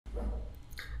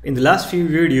In the last few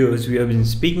videos, we have been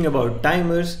speaking about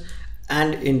timers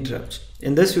and interrupts.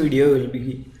 In this video, we'll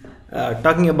be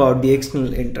talking about the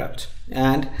external interrupts,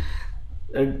 and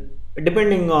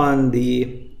depending on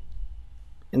the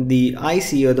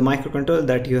IC or the microcontroller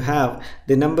that you have,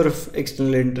 the number of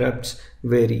external interrupts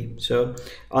vary. So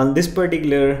on this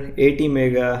particular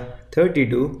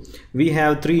ATmega32, we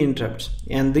have 3 interrupts,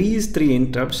 and these 3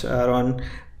 interrupts are on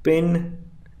pin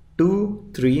 2,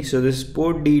 3. So this is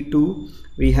port D2,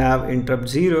 we have interrupt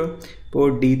 0,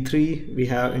 port D3, we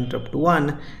have interrupt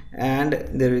 1, and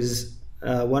there is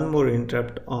one more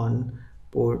interrupt on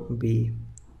port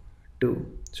B2.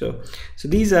 So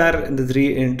these are the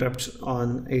 3 interrupts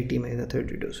on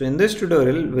ATmega32. So in this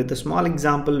tutorial, with a small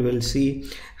example, we'll see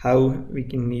how we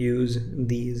can use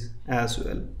these as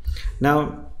well.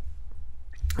 Now,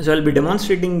 so I'll be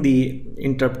demonstrating the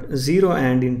interrupt 0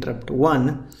 and interrupt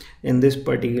 1 in this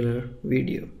particular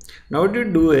video. Now what you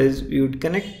do is you would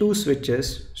connect 2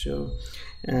 switches. So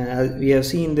we have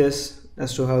seen this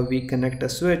as to how we connect a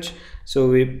switch. So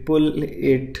we pull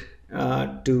it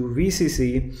to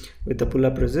VCC with a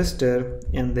pull-up resistor,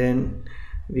 and then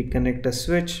we connect a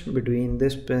switch between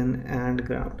this pin and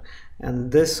ground,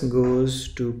 and this goes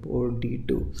to port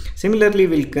D2. Similarly,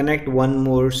 we'll connect one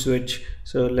more switch.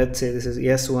 So let's say this is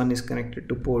S1 is connected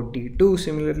to port D2.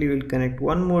 Similarly, we'll connect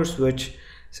one more switch,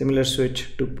 similar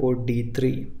switch, to port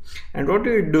D3. And what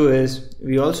we do is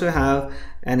we also have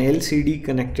an LCD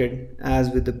connected, as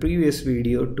with the previous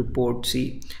video, to port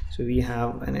C. So we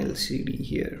have an LCD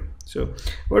here. So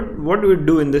what we would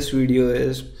do in this video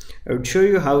is I would show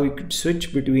you how we could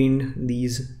switch between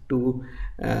these two.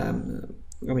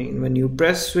 When you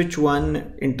press switch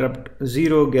 1, interrupt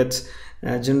 0 gets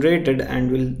generated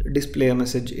and will display a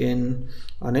message on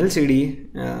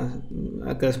LCD,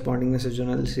 a corresponding message on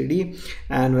LCD,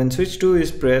 and when switch 2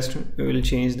 is pressed, we will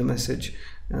change the message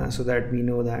so that we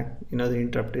know that the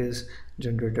interrupt is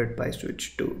generated by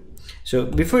switch 2. So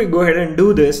before we go ahead and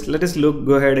do this, let us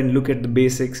go ahead and look at the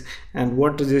basics and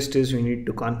what resistors we need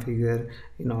to configure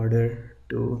in order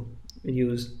to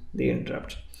use the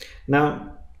interrupt.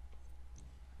 Now,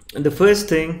 the first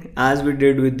thing, as we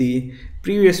did with the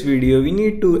previous video, we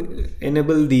need to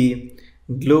enable the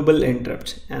global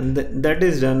interrupts, and that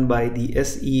is done by the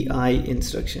SEI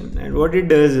instruction. And what it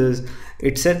does is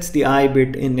it sets the I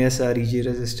bit in SREG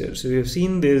register. So we have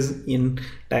seen this in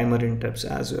timer interrupts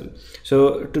as well.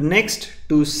 So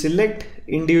to select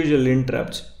individual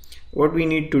interrupts, what we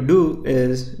need to do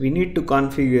is we need to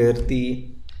configure the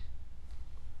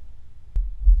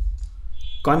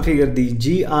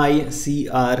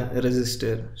GICR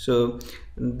resistor. So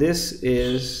this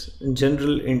is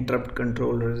general interrupt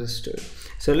control resistor.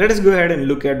 So let us go ahead and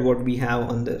look at what we have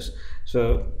on this.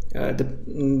 So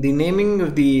the naming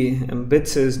of the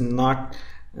bits is not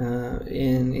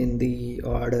in the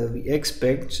order we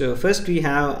expect. So first we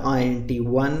have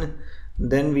INT1,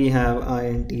 then we have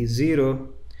INT0,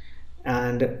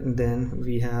 and then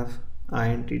we have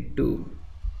INT2.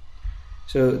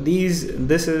 So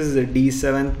this is the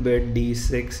D7th bit,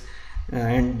 D6,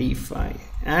 and D5,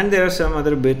 and there are some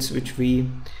other bits which we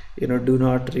do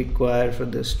not require for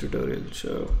this tutorial.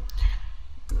 So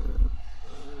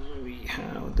we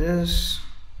have this.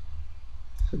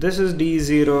 So this is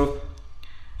D0.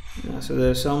 So there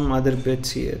are some other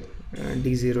bits here,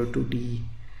 D0 to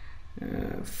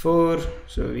D4.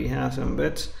 So we have some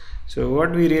bits. So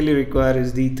what we really require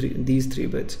is these three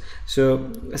bits.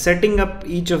 So setting up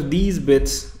each of these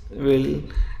bits will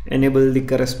enable the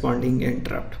corresponding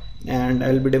interrupt, and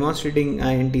I'll be demonstrating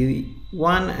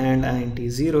INT1 and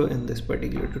INT0 in this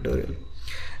particular tutorial.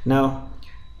 Now,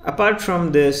 apart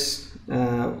from this,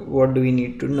 what do we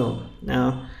need to know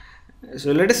now?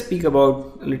 So let us speak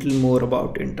about a little more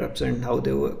about interrupts and how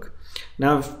they work.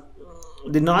 Now,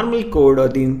 the normal code, or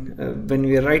when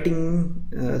we are writing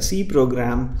C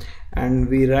program and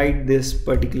we write this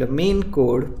particular main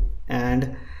code,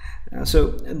 and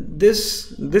so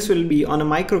this will be on a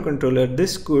microcontroller.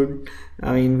 This could,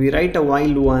 we write a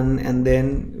while one and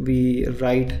then we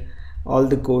write all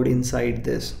the code inside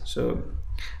this. So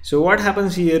what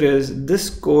happens here is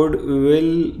this code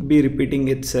will be repeating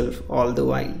itself all the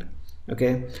while.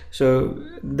 Okay, so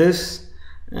this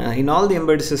in all the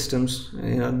embedded systems,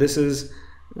 this is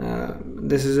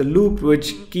a loop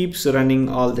which keeps running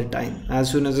all the time. As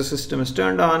soon as the system is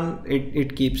turned on,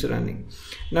 it keeps running.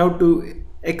 Now, to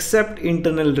accept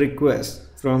internal requests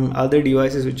from other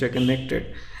devices which are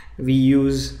connected, we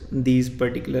use these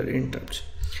particular interrupts.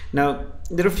 Now,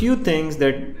 there are a few things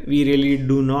that we really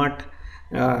do not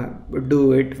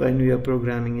do it when we are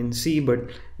programming in C, but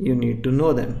you need to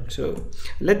know them. So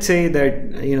let's say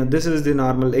that this is the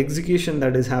normal execution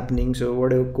that is happening. So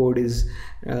whatever code is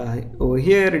over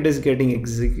here, it is getting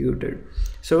executed.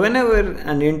 So whenever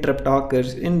an interrupt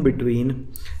occurs in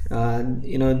between,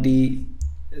 the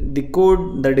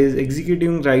code that is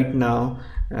executing right now,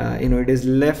 it is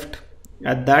left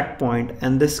at that point,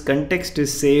 and this context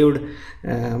is saved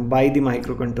by the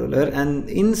microcontroller. And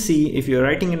in C, if you're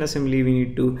writing in assembly, we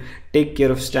need to take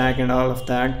care of stack and all of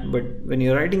that, but when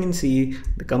you're writing in C,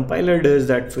 the compiler does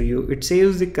that for you. It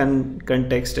saves the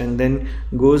context and then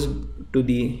goes to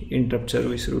the interrupt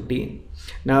service routine.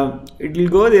 Now it will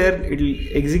go there, it will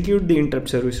execute the interrupt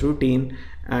service routine,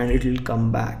 and it will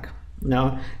come back.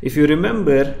 Now if you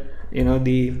remember,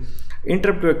 the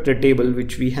interrupt vector table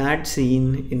which we had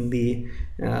seen in the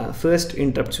first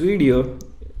interrupts video,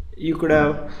 you could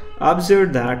have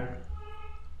observed that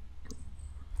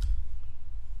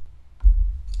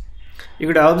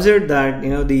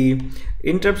the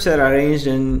interrupts are arranged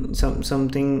in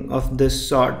something of this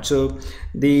sort. So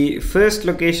the first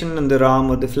location on the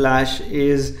ROM or the flash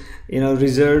is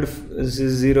reserved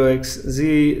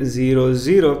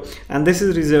 0x000, and this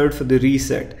is reserved for the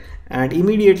reset. And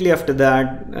immediately after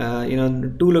that,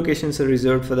 two locations are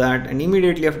reserved for that, and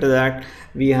immediately after that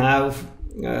we have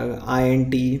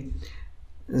int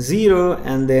 0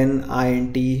 and then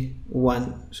int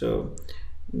 1. So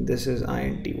this is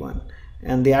int 1,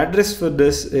 and the address for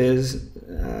this is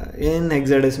in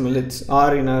hexadecimal, it's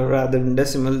or rather in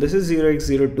decimal. This is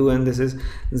 0x02 and this is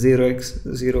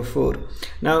 0x04.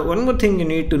 Now one more thing you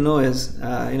need to know is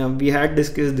we had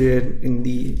discussed there in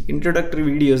the introductory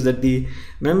videos that the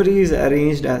memory is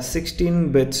arranged as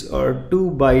 16 bits or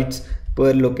 2 bytes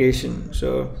per location.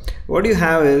 So what you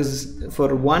have is,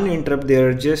 for one interrupt there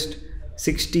are just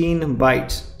 16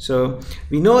 bytes. So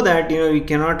we know that we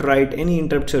cannot write any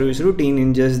interrupt service routine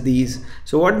in just these.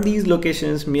 So what these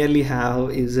locations merely have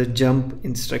is a jump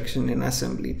instruction in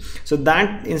assembly. So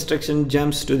that instruction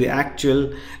jumps to the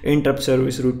actual interrupt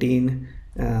service routine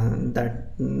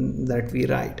that we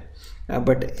write.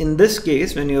 But in this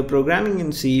case, when you're programming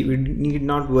in C, we need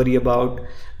not worry about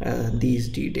these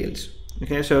details.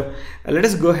 Okay, so let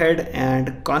us go ahead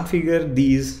and configure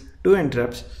these two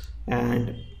interrupts,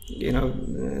 and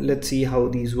let's see how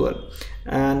these work.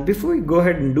 And before we go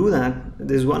ahead and do that,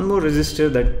 there's one more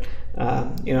resistor that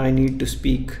I need to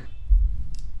speak.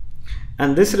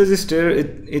 And this resistor,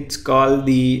 it's called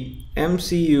the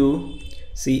MCU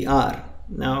CR.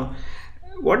 Now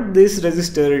what this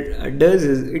resistor does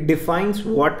is it defines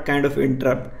what kind of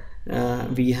interrupt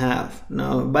we have.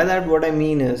 Now by that, what I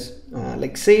mean is,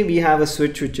 like say we have a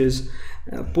switch which is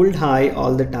pulled high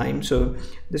all the time. So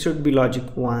this would be logic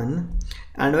 1,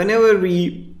 and whenever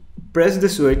we press the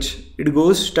switch, it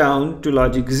goes down to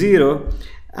logic 0,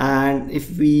 and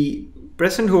if we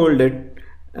press and hold it,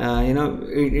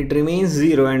 it remains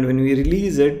 0, and when we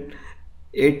release it,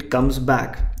 it comes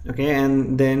back. Okay,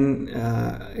 and then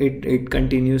it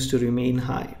continues to remain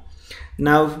high.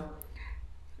 Now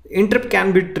interrupt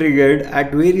can be triggered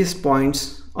at various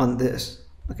points on this.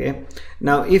 Okay,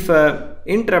 now if a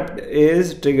interrupt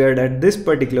is triggered at this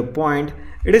particular point,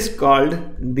 it is called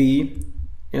the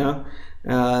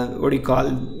what do you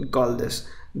call this?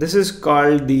 This is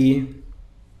called the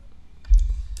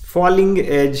falling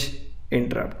edge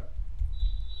interrupt.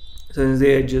 So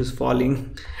the edge is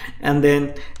falling, and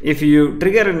then if you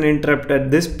trigger an interrupt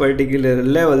at this particular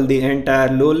level, the entire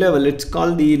low level, it's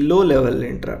called the low level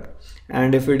interrupt.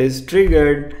 And if it is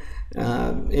triggered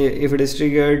when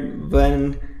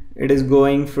it is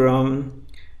going from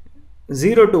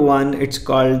 0 to 1, it's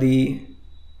called the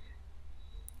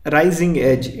rising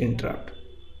edge interrupt.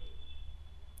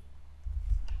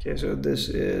 Okay, so this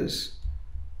is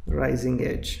rising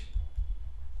edge.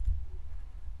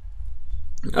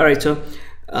 All right, so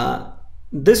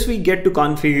this we get to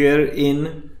configure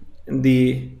in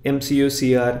the MCU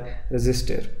CR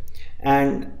resistor,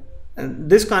 and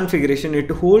this configuration, it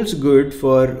holds good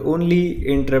for only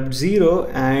interrupt 0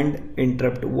 and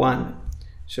interrupt 1.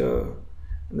 So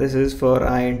this is for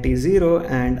int 0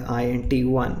 and int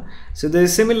 1. So there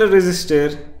is a similar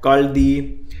resistor called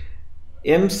the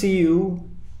MCU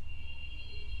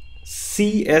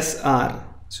CSR.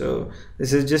 So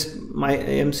this is just my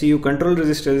MCU control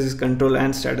resistor. This is control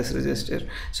and status resistor.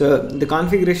 So the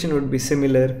configuration would be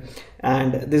similar,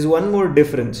 and there's one more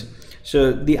difference.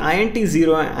 So the int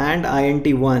 0 and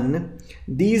int 1,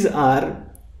 these are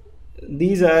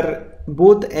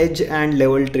both edge and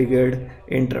level triggered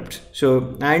interrupts.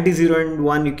 So int 0 and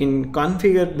 1, you can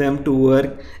configure them to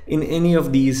work in any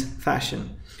of these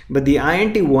fashion. But the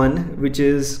int 1, which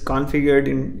is configured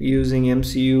in using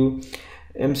MCU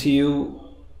MCU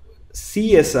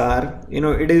CSR, you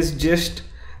know, it is just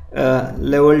a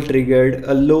low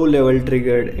level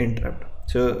triggered interrupt.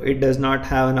 So it does not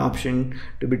have an option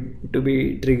to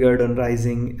be triggered on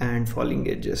rising and falling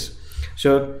edges.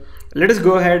 So let us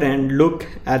go ahead and look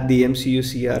at the MCU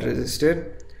CR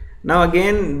resistor. Now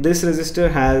again, this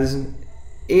resistor has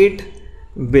 8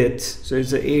 bits, so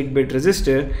it's an 8-bit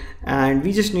resistor, and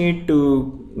we just need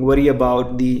to worry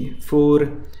about the 4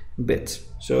 bits.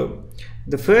 So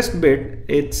the first bit,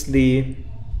 it's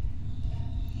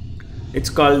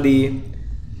called the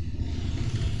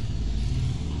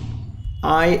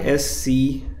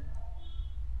ISC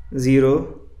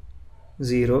 00,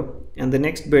 and the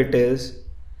next bit is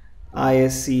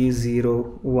ISC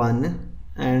 01,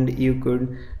 and you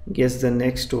could guess the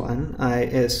next one,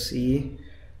 ISC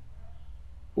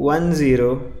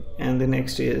 10, and the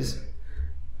next is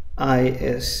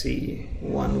ISC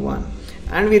 11,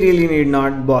 and we really need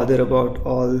not bother about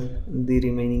all the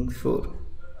remaining four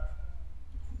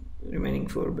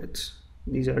bits.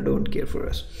 These are don't care for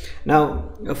us.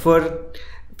 Now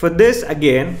for this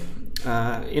again,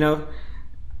 you know,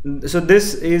 so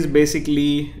this is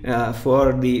basically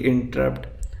for the interrupt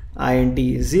INT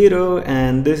 0,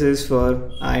 and this is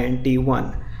for INT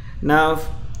 1. Now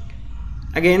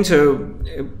again, so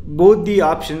both the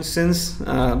options, since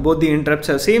both the interrupts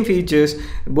have same features,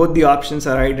 both the options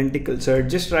are identical. So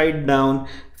just write down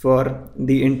for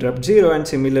the interrupt 0, and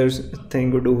similar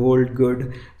thing would hold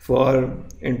good for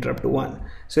interrupt 1.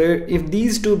 So if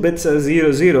these two bits are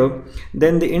 0, 0,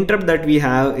 then the interrupt that we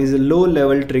have is a low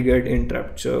level triggered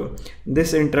interrupt. So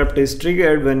this interrupt is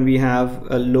triggered when we have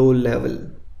a low level,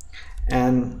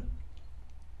 and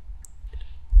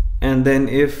then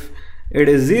if it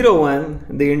is 0, 1,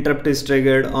 the interrupt is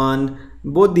triggered on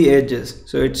both the edges,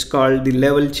 so it's called the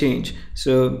level change.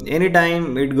 So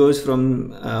anytime it goes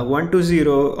from 1 to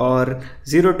 0 or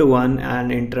 0 to 1, an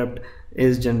interrupt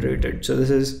is generated. So this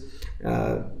is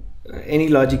any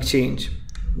logic change.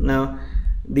 Now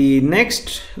the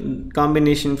next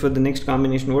combination,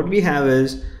 what we have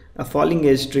is a falling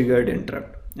edge triggered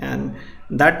interrupt, and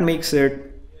that makes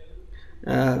it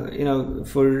you know,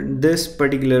 for this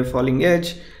particular falling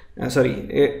edge, the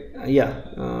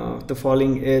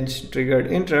falling edge triggered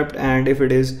interrupt, and if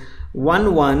it is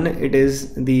 1, 1, it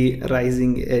is the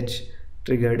rising edge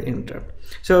triggered interrupt.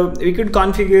 So we could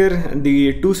configure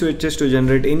the two switches to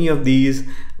generate any of these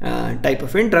type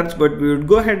of interrupts, but we would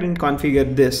go ahead and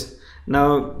configure this.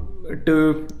 Now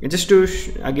just to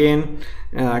again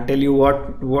tell you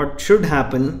what should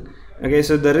happen. Okay,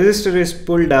 so the resistor is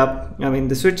pulled up,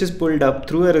 the switch is pulled up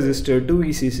through a resistor to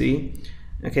VCC.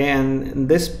 Okay, and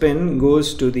this pin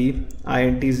goes to the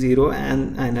INT 0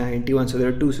 and INT 1, so there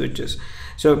are two switches.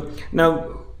 So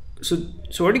now, so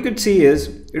what you could see is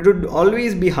it would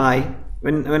always be high.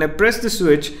 When I press the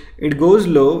switch, it goes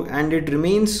low, and it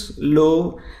remains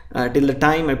low till the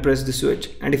time I press the switch.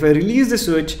 And if I release the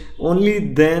switch, only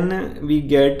then we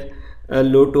get a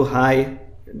low to high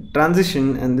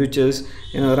transition, and which is,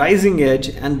 you know, rising edge,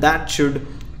 and that should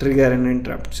trigger an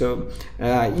interrupt. So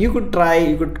you could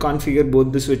configure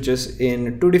both the switches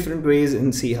in two different ways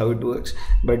and see how it works,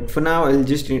 but for now I'll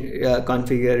just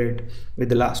configure it with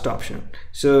the last option.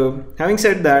 So having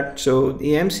said that, so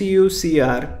the MCU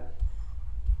CR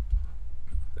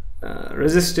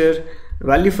resistor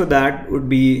value for that would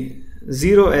be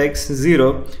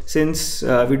 0x0, since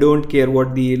we don't care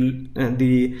what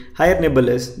the higher nibble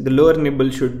is. The lower nibble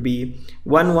should be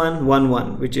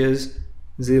 1111, which is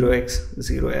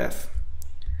 0x0f.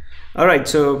 Alright,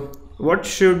 so what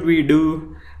should we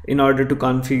do in order to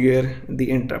configure the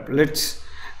interrupt? Let's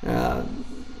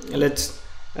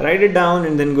write it down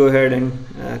and then go ahead and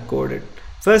code it.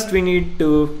 First we need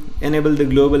to enable the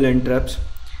global interrupts.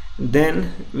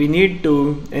 Then we need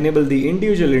to enable the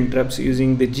individual interrupts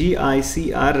using the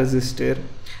GICR resistor,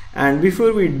 and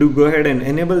before we do go ahead and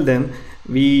enable them,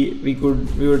 we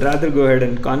would rather go ahead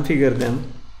and configure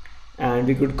them, and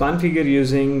we could configure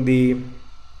using the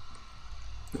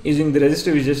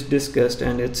resistor we just discussed,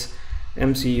 and it's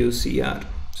MCU CR.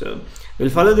 So we'll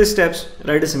follow these steps,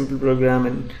 write a simple program,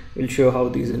 and we'll show how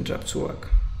these interrupts work.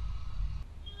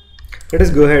 Let us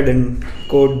go ahead and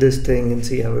code this thing and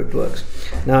see how it works.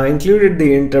 Now I included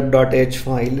the interrupt.h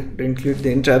file to include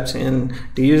the interrupts, and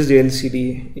to use the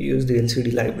LCD, use the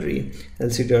LCD library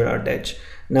lcd.h.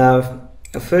 Now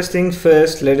first things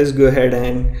first, let us go ahead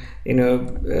and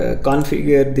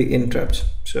configure the interrupts.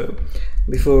 So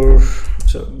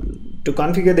to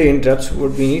configure the interrupts,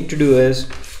 what we need to do is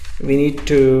we need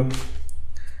to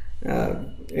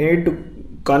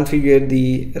configure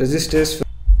the resistors.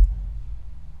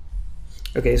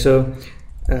 Okay, so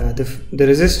the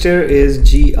resistor is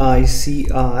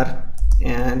GICR,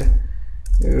 and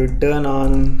we will turn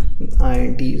on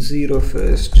INT0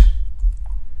 first.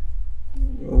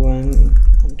 1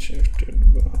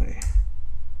 shifted by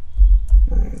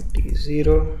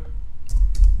INT0,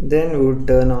 then we would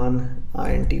turn on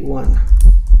INT1.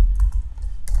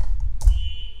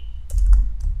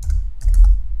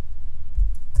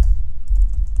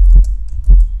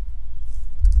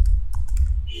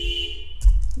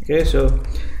 Okay, so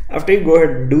after you go ahead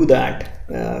and do that,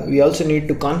 we also need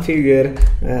to configure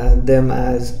them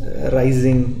as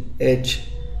rising edge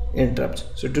interrupts.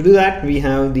 So to do that, we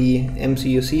have the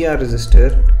MCU CR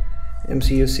resistor,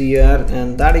 MCU CR,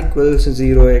 and that equals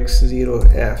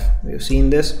 0x0F. We've seen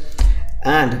this,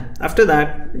 and after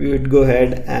that we would go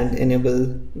ahead and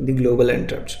enable the global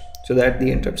interrupts so that the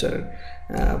interrupts are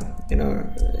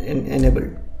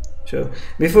enabled. So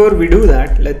before we do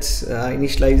that, let's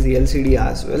initialize the LCD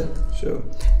as well. So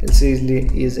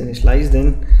LCD is initialized,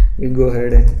 then we go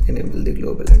ahead and enable the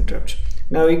global interrupts.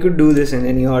 Now we could do this in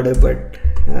any order, but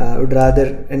I would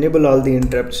rather enable all the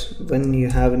interrupts when you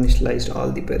have initialized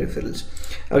all the peripherals.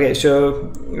 Okay,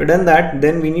 so we've done that.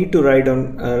 Then we need to write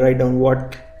down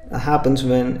what happens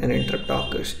when an interrupt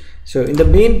occurs. So in the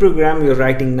main program, you're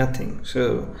writing nothing,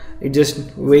 so it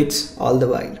just waits all the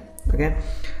while. Okay.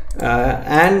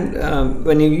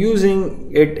 When you're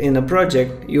using it in a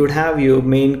project, you would have your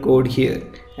main code here,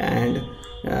 and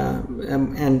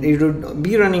it would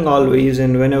be running always,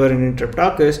 and whenever an interrupt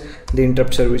occurs, the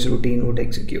interrupt service routine would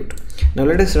execute. Now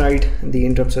let us write the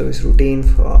interrupt service routine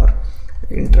for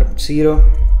interrupt 0.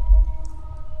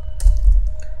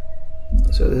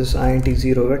 So this is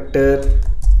INT0 vector,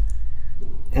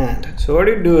 and so what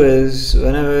you do is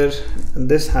whenever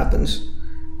this happens,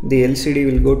 the LCD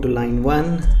will go to line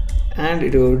 1 and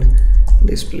it would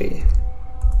display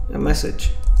a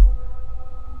message: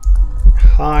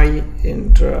 hi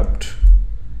interrupt,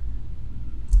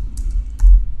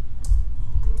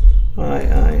 hi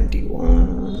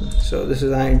INT1. So this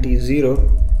is INT0.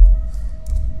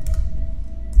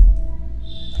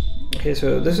 Okay,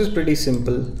 so this is pretty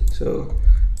simple. So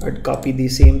I'd copy the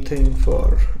same thing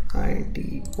for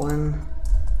INT1.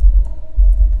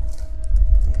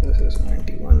 This is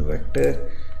INT1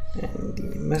 vector, and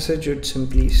the message would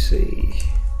simply say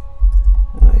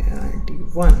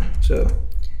INT1.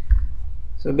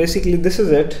 So basically this is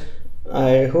it.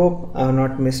 I hope I have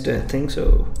not missed anything,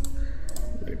 so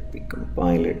let me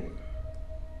compile it.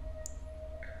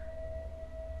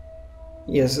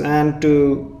 Yes, and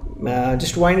to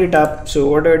just wind it up, so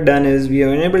what I've done is we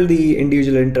have enabled the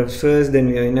individual interrupts first, then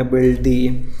we have enabled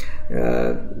the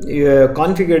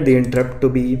configured the interrupt to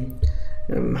be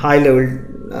high level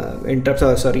interrupts,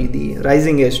 or sorry, the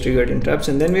rising edge triggered interrupts,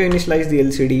 and then we initialize the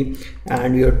LCD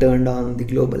and we have turned on the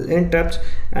global interrupts.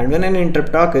 And when an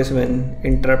interrupt occurs, when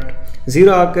interrupt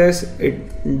 0 occurs,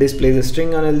 it displays a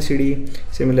string on LCD.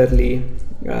 Similarly,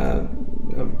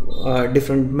 a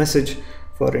different message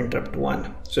for interrupt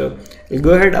 1. So I'll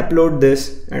go ahead, upload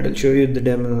this, and I'll show you the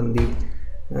demo on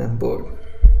the board.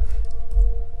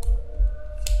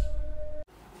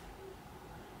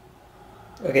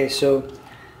 Okay, so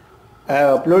I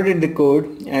have uploaded the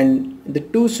code, and the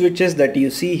two switches that you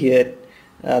see here,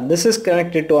 this is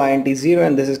connected to INT0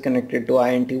 and this is connected to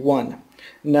INT1.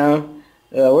 Now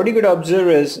what you could observe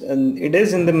is it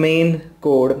is in the main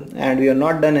code, and we have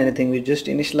not done anything. We just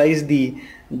initialized the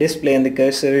display and the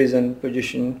cursor is on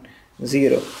position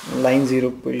 0, line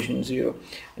 0, position 0.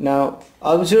 Now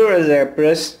observe as I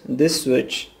press this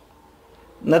switch,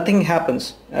 nothing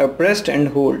happens. I have pressed and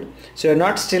hold, so I have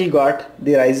not still got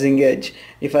the rising edge.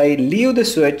 If I leave the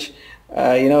switch,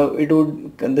 it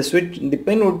would, the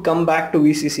pin would come back to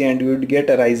VCC and we would get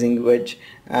a rising wedge,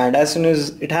 and as soon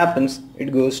as it happens,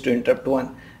 it goes to interrupt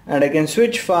 1, and I can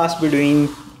switch fast between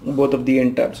both of the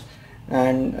interrupts.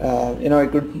 And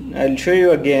I'll show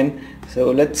you again.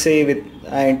 So let's say with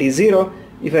INT0,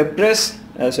 if I press,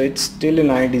 so it's still in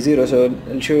INT0, so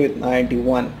I'll show you with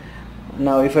INT1.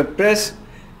 Now if I press,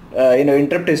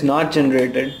 interrupt is not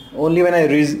generated. Only when I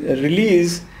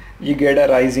release, you get a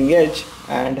rising edge,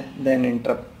 and then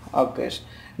interrupt occurs.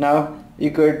 Now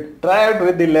you could try it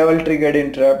with the level triggered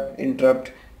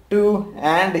interrupt 2,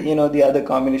 and the other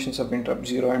combinations of interrupt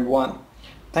 0 and 1.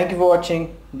 Thank you for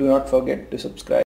watching. Do not forget to subscribe.